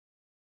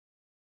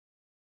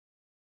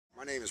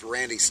My name is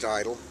Randy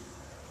Steidl.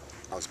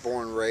 I was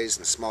born and raised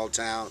in a small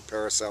town of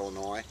Paris,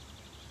 Illinois.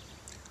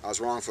 I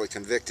was wrongfully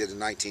convicted in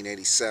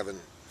 1987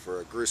 for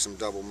a gruesome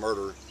double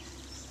murder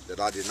that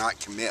I did not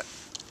commit.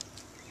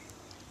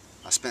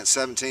 I spent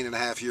 17 and a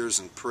half years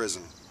in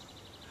prison.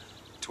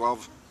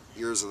 12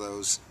 years of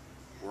those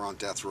were on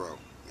death row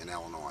in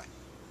Illinois.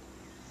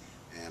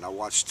 And I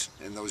watched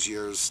in those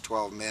years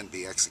 12 men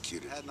be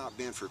executed. If it had not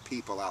been for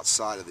people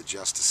outside of the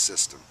justice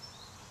system,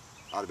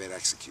 I'd have been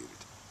executed.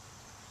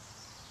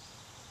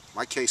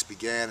 My case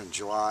began in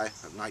July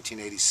of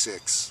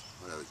 1986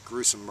 with a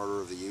gruesome murder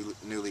of the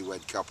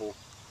newlywed couple.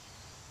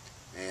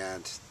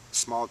 And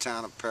small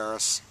town of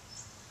Paris,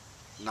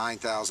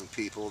 9,000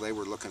 people, they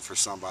were looking for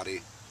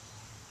somebody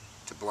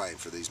to blame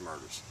for these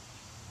murders.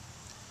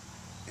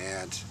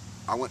 And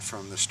I went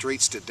from the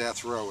streets to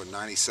death row in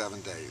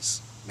 97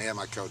 days, me and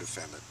my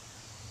co-defendant.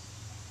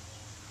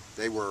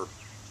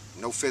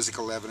 No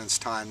physical evidence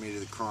tying me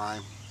to the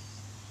crime.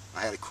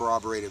 I had a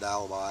corroborated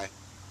alibi,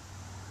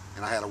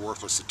 and I had a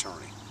worthless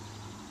attorney.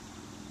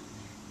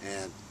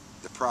 And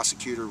the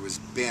prosecutor was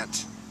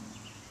bent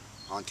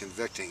on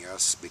convicting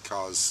us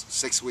because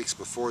 6 weeks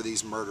before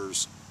these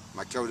murders,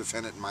 my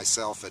co-defendant and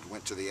myself had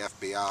went to the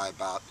FBI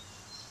about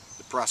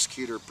the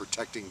prosecutor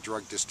protecting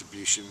drug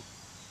distribution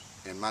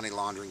and money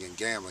laundering and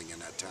gambling in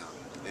that town.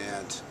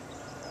 And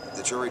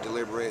the jury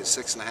deliberated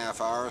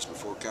 6.5 hours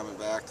before coming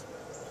back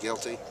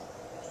guilty.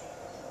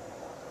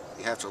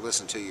 You have to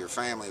listen to your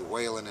family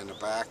wailing in the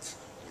back,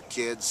 your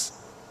kids.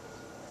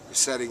 You're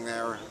sitting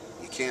there,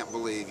 you can't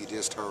believe you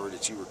just heard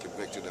that you were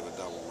convicted of a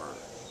double murder.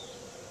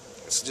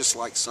 It's just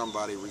like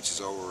somebody reaches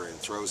over and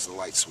throws the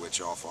light switch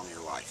off on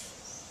your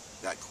life.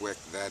 That quick,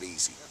 that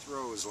easy. Death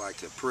row is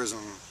like a prison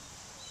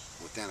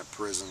within a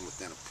prison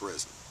within a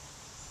prison.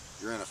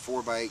 You're in a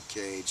 4x8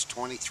 cage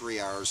 23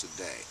 hours a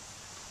day.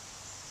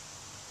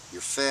 You're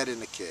fed in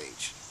the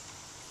cage.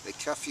 They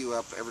cuff you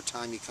up every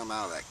time you come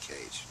out of that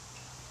cage,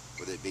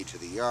 whether it be to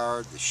the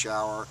yard, the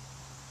shower,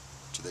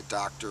 to the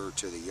doctor,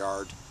 to the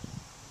yard.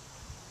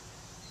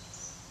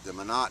 The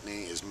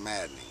monotony is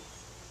maddening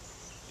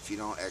if you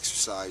don't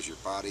exercise your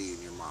body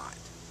and your mind.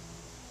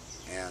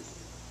 And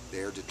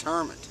they're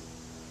determined.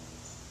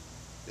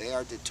 They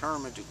are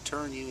determined to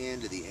turn you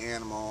into the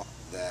animal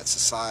that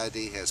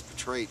society has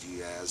portrayed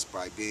you as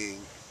by being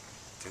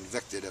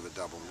convicted of a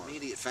double murder. My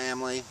immediate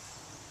family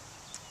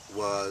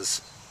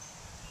was,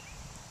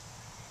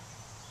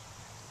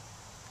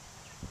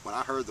 when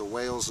I heard the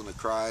wails and the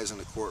cries in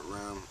the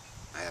courtroom,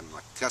 I had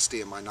my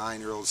custody of my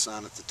 9-year-old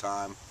son at the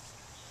time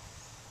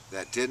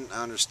that didn't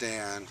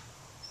understand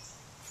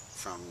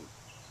from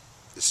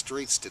the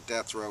streets to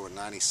death row in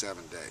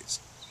 97 days,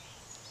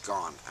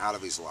 gone, out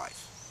of his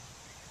life.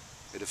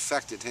 It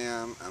affected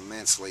him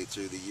immensely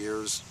through the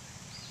years,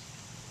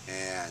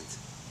 and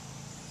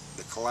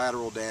the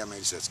collateral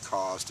damage that's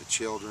caused to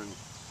children,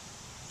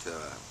 to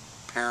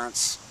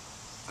parents.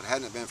 If it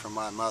hadn't been for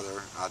my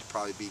mother, I'd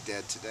probably be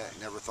dead today. I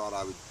never thought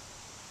I would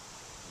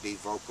be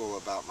vocal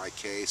about my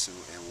case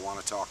and want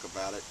to talk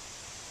about it.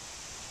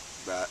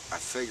 But I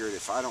figured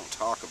if I don't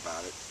talk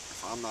about it,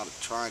 if I'm not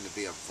trying to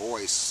be a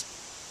voice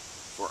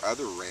for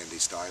other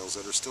Randy Steidls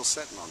that are still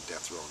sitting on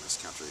death row in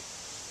this country,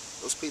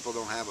 those people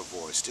don't have a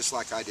voice, just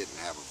like I didn't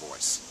have a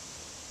voice.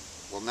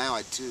 Well, now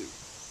I do.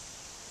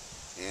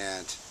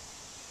 And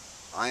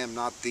I am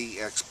not the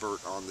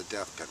expert on the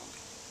death penalty.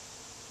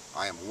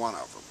 I am one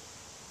of them.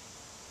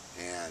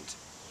 And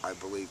I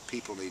believe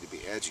people need to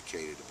be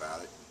educated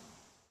about it.